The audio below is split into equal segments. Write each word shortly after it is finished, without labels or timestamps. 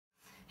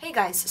Hey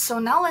guys, so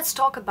now let's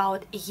talk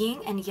about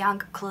yin and yang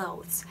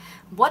clothes.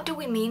 What do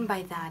we mean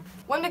by that?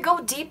 When we go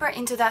deeper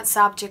into that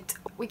subject,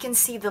 we can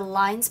see the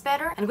lines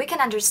better and we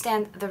can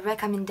understand the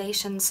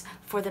recommendations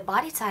for the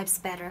body types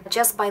better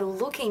just by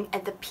looking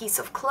at the piece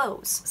of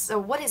clothes. So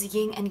what is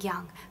yin and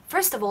yang?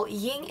 First of all,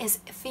 yin is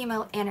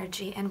female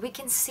energy and we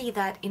can see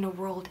that in a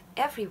world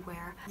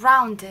everywhere.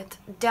 Rounded,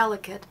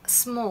 delicate,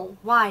 small,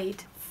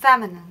 wide,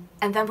 feminine.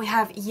 And then we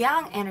have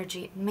yang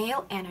energy,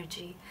 male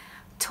energy.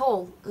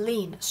 Tall,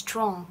 lean,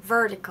 strong,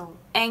 vertical,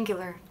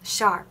 angular,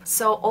 sharp.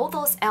 So all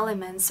those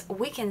elements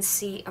we can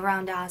see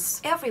around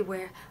us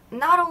everywhere,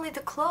 not only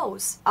the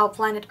clothes. Our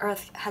planet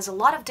Earth has a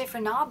lot of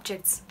different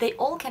objects. They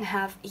all can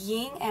have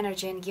yin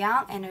energy and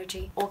yang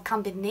energy or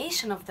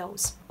combination of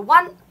those.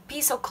 One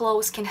piece of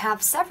clothes can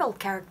have several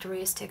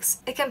characteristics.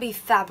 It can be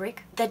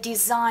fabric, the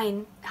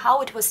design, how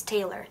it was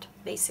tailored,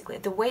 basically,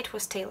 the way it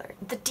was tailored,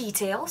 the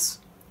details,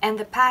 and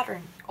the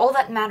pattern. All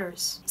that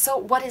matters. So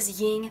what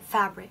is yin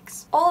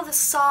fabrics? All the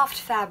soft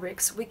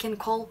fabrics we can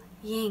call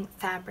yin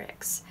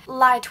fabrics.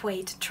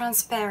 Lightweight,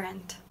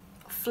 transparent,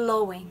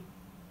 flowing.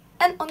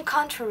 And on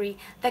contrary,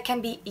 there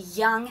can be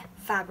yang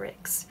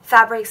fabrics.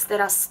 Fabrics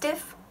that are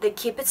stiff, they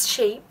keep its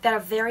shape, that are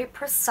very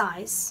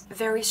precise,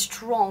 very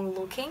strong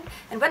looking.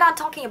 And we're not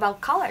talking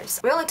about colors.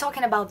 We're only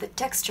talking about the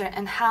texture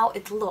and how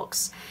it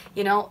looks.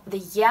 You know, the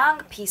yang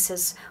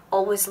pieces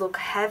always look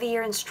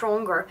heavier and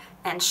stronger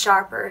and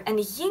sharper. And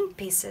the yin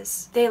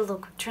pieces, they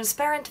look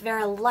transparent,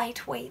 very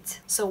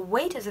lightweight. So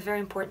weight is a very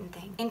important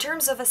thing. In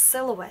terms of a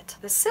silhouette,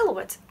 the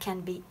silhouette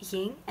can be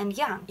yin and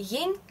yang.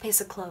 Yin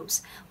piece of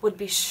clothes would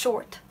be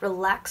short,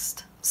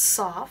 relaxed,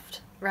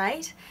 soft,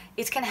 right?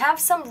 It can have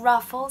some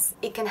ruffles,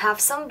 it can have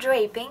some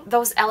draping.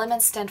 Those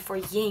elements stand for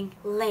yin,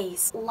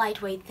 lace,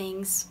 lightweight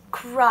things,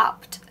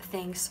 cropped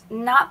things,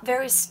 not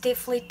very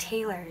stiffly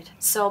tailored.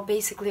 So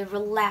basically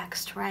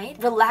relaxed,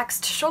 right?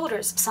 Relaxed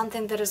shoulders,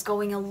 something that is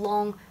going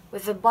along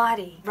with the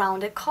body,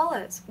 rounded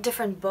collars,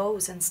 different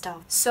bows and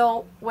stuff.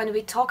 So when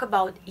we talk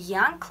about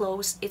yang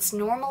clothes, it's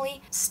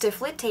normally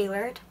stiffly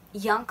tailored.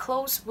 Yang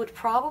clothes would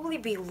probably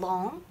be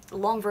long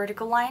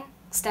vertical line,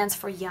 stands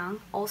for yang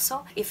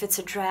also. If it's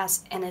a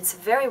dress and it's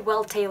very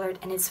well tailored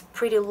and it's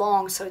pretty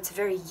long, so it's a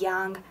very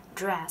yang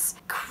dress.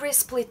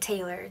 Crisply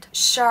tailored,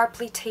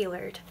 sharply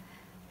tailored,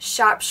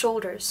 sharp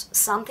shoulders,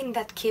 something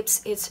that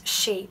keeps its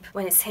shape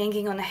when it's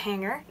hanging on a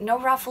hanger. No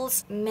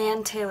ruffles,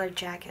 man-tailored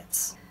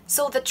jackets.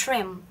 So the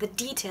trim, the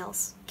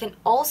details, can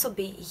also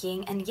be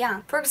yin and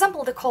yang. For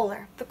example, the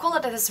collar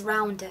that is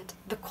rounded,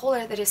 the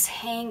collar that is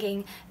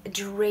hanging,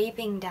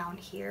 draping down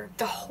here,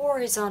 the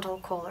horizontal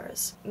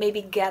collars,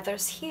 maybe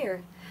gathers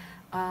here,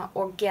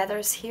 or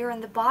gathers here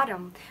in the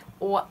bottom,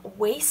 or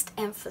waist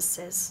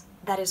emphasis.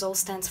 That is all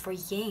stands for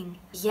yin.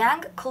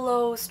 Yang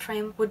clothes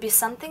trim would be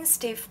something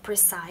stiff,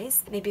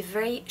 precise, maybe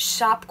very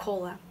sharp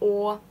collar,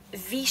 or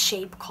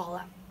V-shaped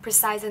collar,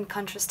 precise and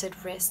contrasted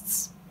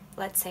wrists.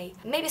 Let's say,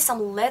 maybe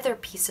some leather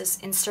pieces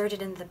inserted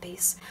in the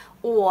piece,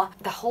 or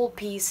the whole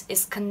piece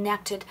is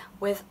connected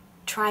with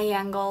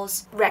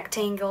triangles,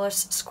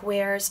 rectangles,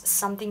 squares,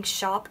 something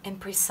sharp and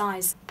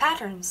precise.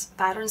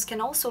 Patterns can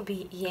also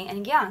be yin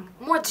and yang.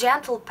 More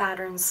gentle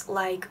patterns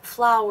like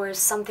flowers,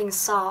 something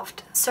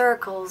soft,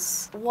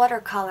 circles,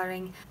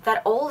 watercoloring,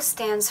 that all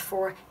stands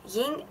for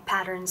yin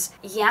patterns.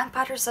 Yang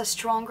patterns are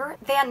stronger.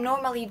 They are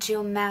normally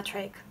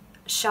geometric,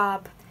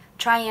 sharp,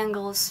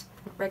 triangles,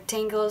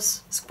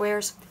 rectangles,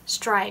 squares,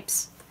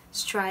 stripes.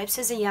 Stripes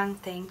is a yang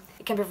thing.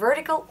 It can be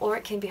vertical or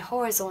it can be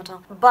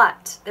horizontal.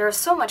 But there is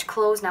so much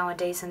clothes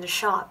nowadays in the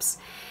shops,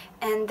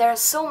 and there's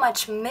so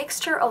much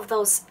mixture of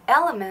those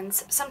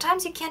elements.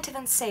 Sometimes you can't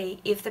even say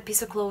if the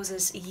piece of clothes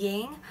is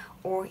yin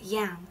or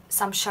yang.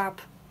 Some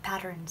sharp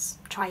patterns,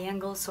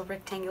 triangles or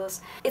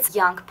rectangles, it's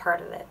yang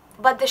part of it.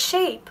 But the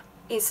shape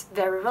is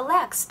very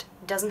relaxed.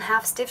 It doesn't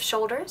have stiff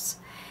shoulders.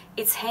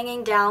 It's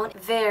hanging down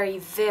very,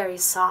 very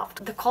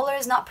soft. The collar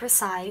is not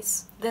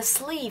precise. The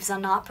sleeves are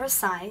not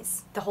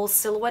precise. The whole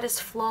silhouette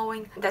is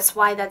flowing. That's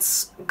why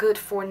that's good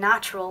for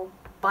natural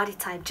body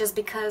type, just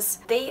because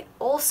they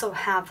also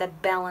have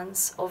that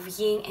balance of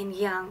yin and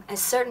yang, a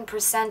certain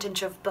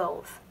percentage of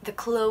both. The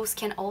clothes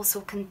can also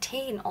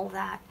contain all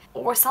that.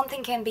 Or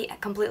something can be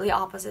completely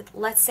opposite.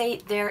 Let's say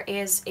there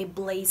is a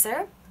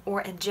blazer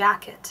or a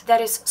jacket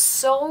that is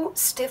so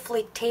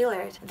stiffly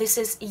tailored. This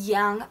is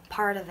yang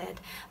part of it,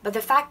 but the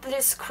fact that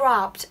it's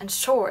cropped and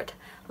short,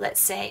 let's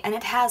say, and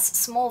it has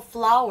small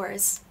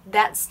flowers,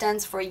 that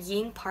stands for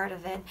yin part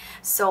of it.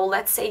 So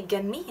let's say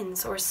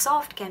gamines or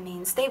soft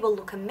gamines, they will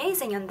look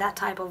amazing in that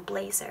type of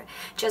blazer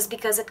just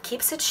because it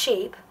keeps its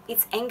shape,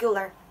 it's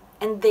angular,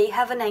 and they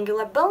have an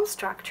angular bone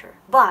structure.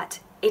 But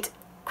it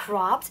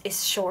cropped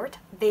is short,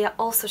 they are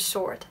also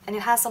short, and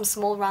it has some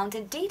small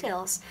rounded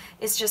details.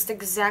 It's just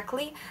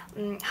exactly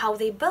how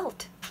they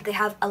built. They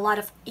have a lot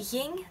of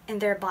yin in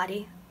their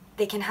body.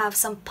 They can have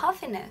some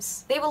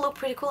puffiness. They will look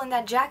pretty cool in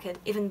that jacket,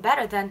 even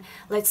better than,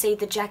 let's say,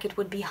 the jacket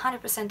would be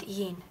 100%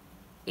 yin.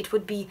 It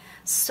would be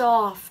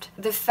soft,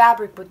 the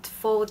fabric would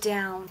fall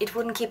down, it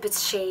wouldn't keep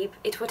its shape,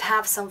 it would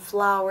have some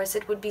flowers,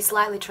 it would be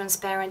slightly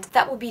transparent.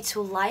 That would be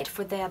too light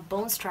for their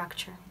bone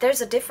structure.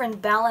 There's a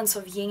different balance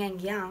of yin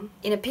and yang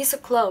in a piece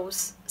of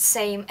clothes,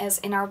 same as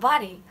in our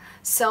body.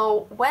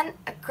 So when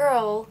a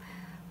girl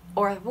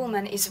or a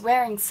woman is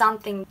wearing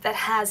something that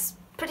has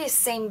pretty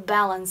same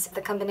balance, the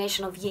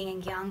combination of yin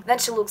and yang, then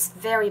she looks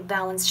very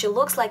balanced. She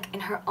looks like in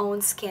her own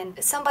skin.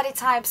 Some body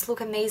types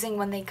look amazing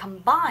when they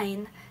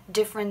combine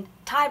different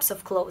types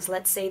of clothes.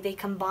 Let's say they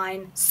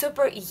combine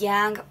super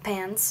yang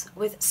pants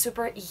with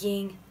super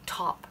yin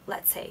top,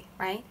 let's say,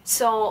 right?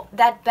 So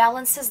that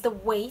balances the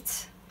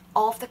weight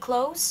of the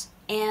clothes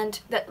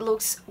and that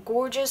looks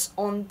gorgeous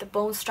on the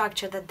bone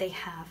structure that they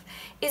have.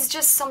 It's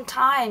just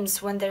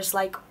sometimes when there's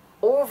like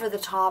over the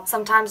top,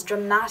 sometimes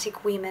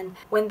dramatic women,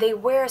 when they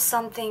wear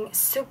something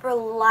super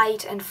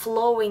light and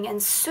flowing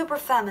and super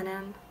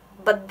feminine,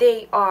 but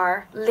they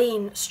are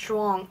lean,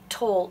 strong,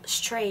 tall,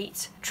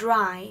 straight,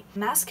 dry,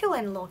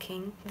 masculine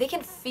looking, they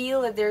can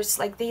feel that there's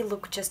like they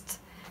look just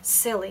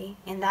silly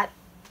in that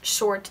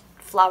short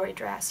flowery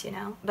dress, you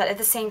know, but at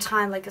the same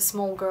time, like a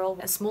small girl,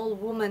 a small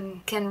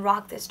woman can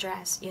rock this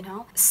dress, you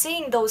know.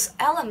 Seeing those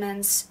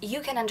elements, you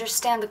can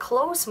understand the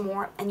clothes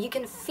more and you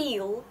can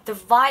feel the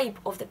vibe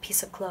of the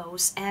piece of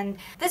clothes. And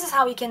this is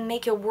how you can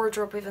make your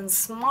wardrobe even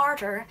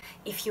smarter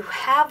if you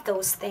have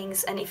those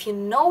things and if you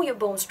know your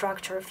bone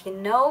structure, if you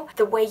know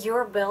the way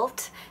you're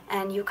built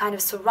and you kind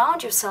of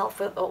surround yourself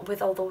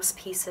with all those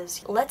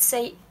pieces. Let's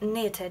say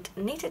knitted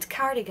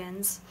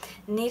cardigans,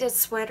 knitted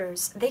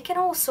sweaters, they can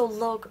also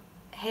look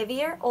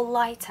heavier or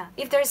lighter.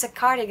 If there's a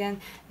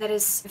cardigan that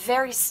is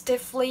very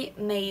stiffly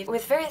made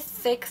with very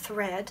thick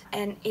thread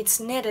and it's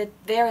knitted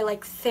very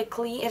like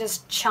thickly, it is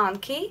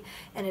chunky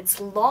and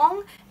it's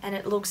long and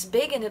it looks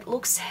big and it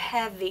looks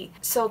heavy,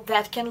 so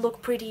that can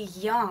look pretty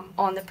young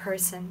on the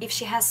person. If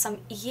she has some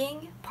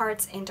yin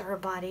parts into her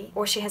body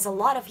or she has a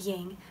lot of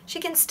yin,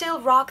 she can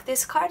still rock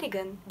this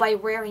cardigan by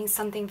wearing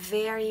something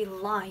very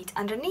light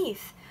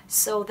underneath.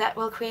 So that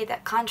will create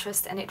that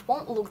contrast and it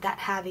won't look that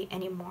heavy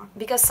anymore.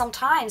 Because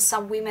sometimes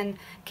some women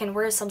can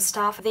wear some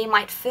stuff, they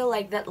might feel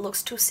like that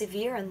looks too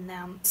severe on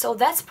them. So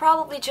that's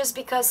probably just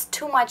because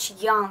too much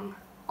yang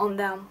on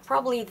them.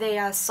 Probably they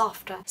are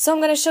softer. So I'm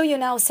going to show you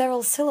now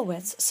several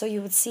silhouettes so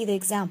you would see the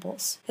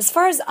examples. As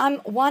far as I'm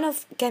one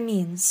of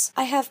gamines,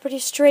 I have pretty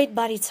straight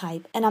body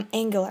type and I'm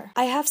angular.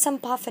 I have some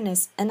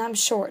puffiness and I'm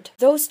short.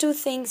 Those two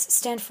things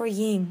stand for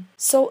yin.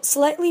 So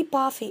slightly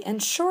puffy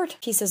and short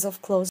pieces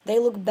of clothes, they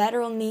look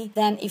better on me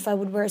than if I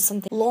would wear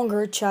something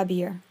longer,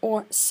 chubbier,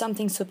 or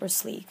something super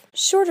sleek.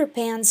 Shorter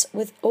pants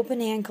with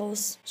open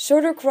ankles,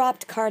 shorter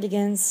cropped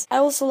cardigans. I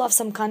also love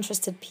some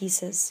contrasted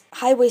pieces.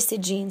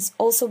 High-waisted jeans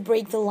also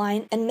break the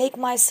line and make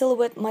my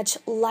silhouette much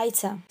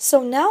lighter.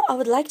 So now I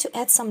would like to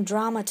add some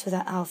drama to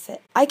that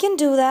outfit. I can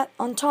do that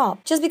on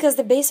top, just because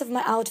the base of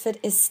my outfit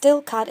is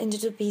still cut into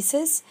two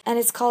pieces and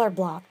it's color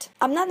blocked.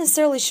 I'm not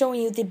necessarily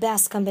showing you the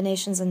best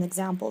combinations and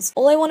examples.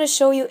 All I want to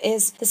show you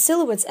is the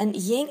silhouettes and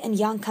yin and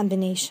yang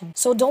combination.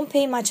 So don't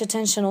pay much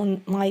attention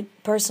on my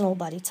personal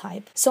body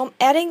type. So I'm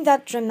adding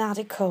that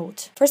dramatic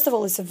coat. First of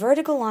all, it's a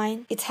vertical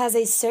line, it has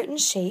a certain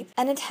shape,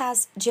 and it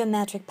has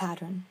geometric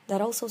pattern.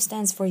 That also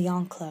stands for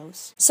yang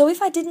clothes. So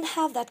if I didn't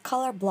have that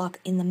color block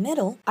in the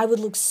middle, I would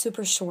look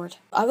super short.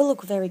 I would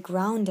look very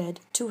grounded,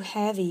 too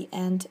heavy,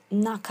 and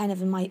not kind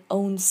of in my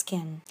own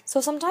skin. So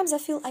sometimes I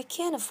feel I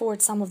can't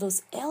afford some of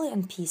those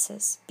alien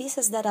pieces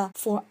that are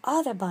for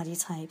other body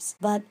types,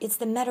 but it's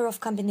the matter of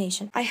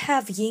combination. I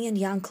have yin and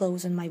yang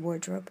clothes in my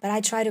wardrobe, but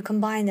I try to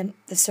combine them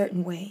a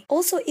certain way.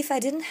 Also, if I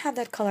didn't have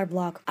that color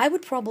block, I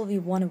would probably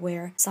want to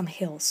wear some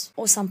heels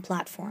or some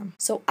platform.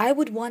 So I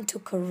would want to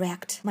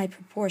correct my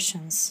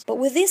proportions. But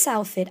with this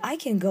outfit, I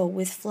can go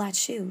with flat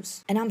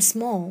shoes. And I'm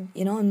small,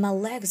 you know, and my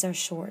legs are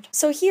short.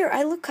 So here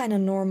I look kind of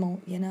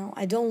normal, you know.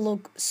 I don't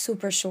look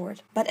super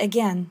short. But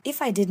again,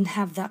 if I didn't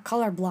have that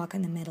color block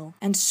in the middle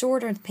and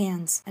shorter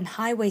pants and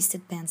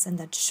high-waisted pants and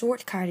that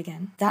short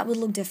cardigan, that would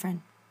look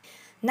different.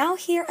 Now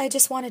here I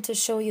just wanted to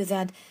show you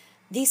that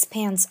these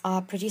pants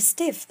are pretty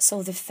stiff,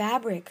 so the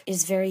fabric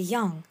is very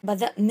young, but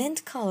that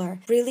mint color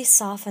really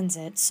softens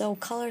it. So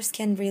colors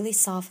can really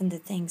soften the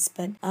things,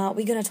 but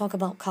we're gonna talk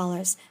about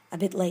colors a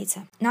bit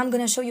later. Now I'm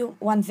gonna show you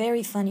one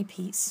very funny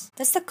piece.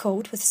 That's the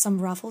coat with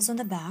some ruffles on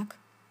the back.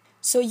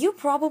 So you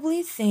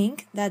probably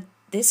think that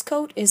this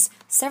coat is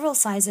several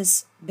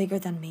sizes bigger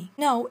than me.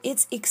 No,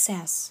 it's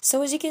XS.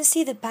 So as you can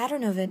see, the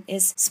pattern of it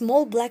is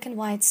small black and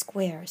white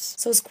squares.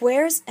 So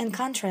squares and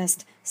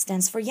contrast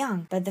stands for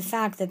yang, but the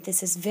fact that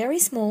this is very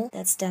small,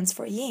 that stands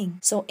for yin.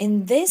 So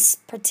in this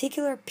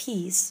particular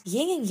piece,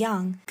 yin and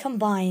yang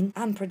combine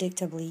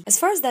unpredictably. As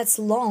far as that's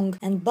long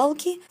and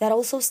bulky, that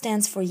also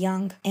stands for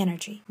yang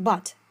energy.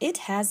 But it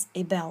has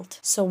a belt.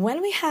 So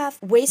when we have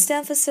waist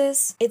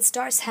emphasis, it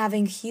starts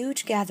having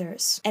huge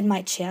gathers at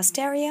my chest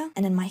area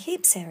and in my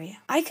hips area.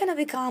 I kind of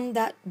become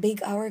that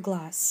big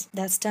hourglass.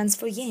 That stands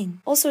for yin.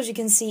 Also, as you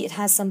can see, it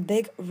has some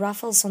big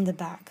ruffles on the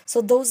back.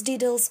 So those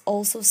details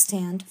also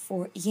stand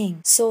for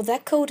yin. So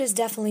that coat is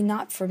definitely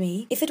not for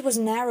me. If it was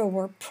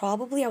narrower,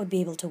 probably I would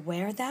be able to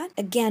wear that.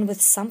 Again,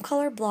 with some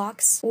color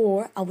blocks,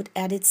 or I would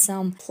edit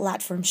some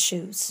platform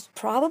shoes.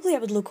 Probably I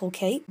would look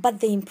okay, but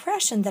the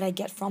impression that I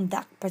get from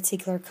that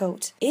particular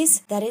coat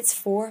is that it's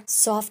for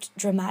soft,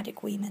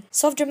 dramatic women.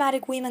 Soft,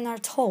 dramatic women are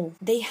tall.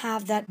 They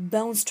have that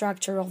bone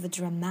structure of the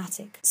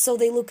dramatic. So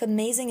they look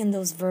amazing in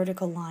those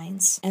vertical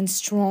lines and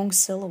strong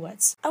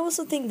silhouettes. I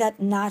also think that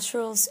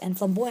naturals and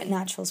flamboyant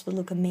naturals would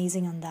look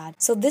amazing on that.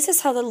 So this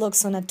is how that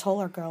looks on a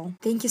taller girl.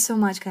 Thank you so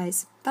much,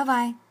 guys.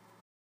 Bye-bye.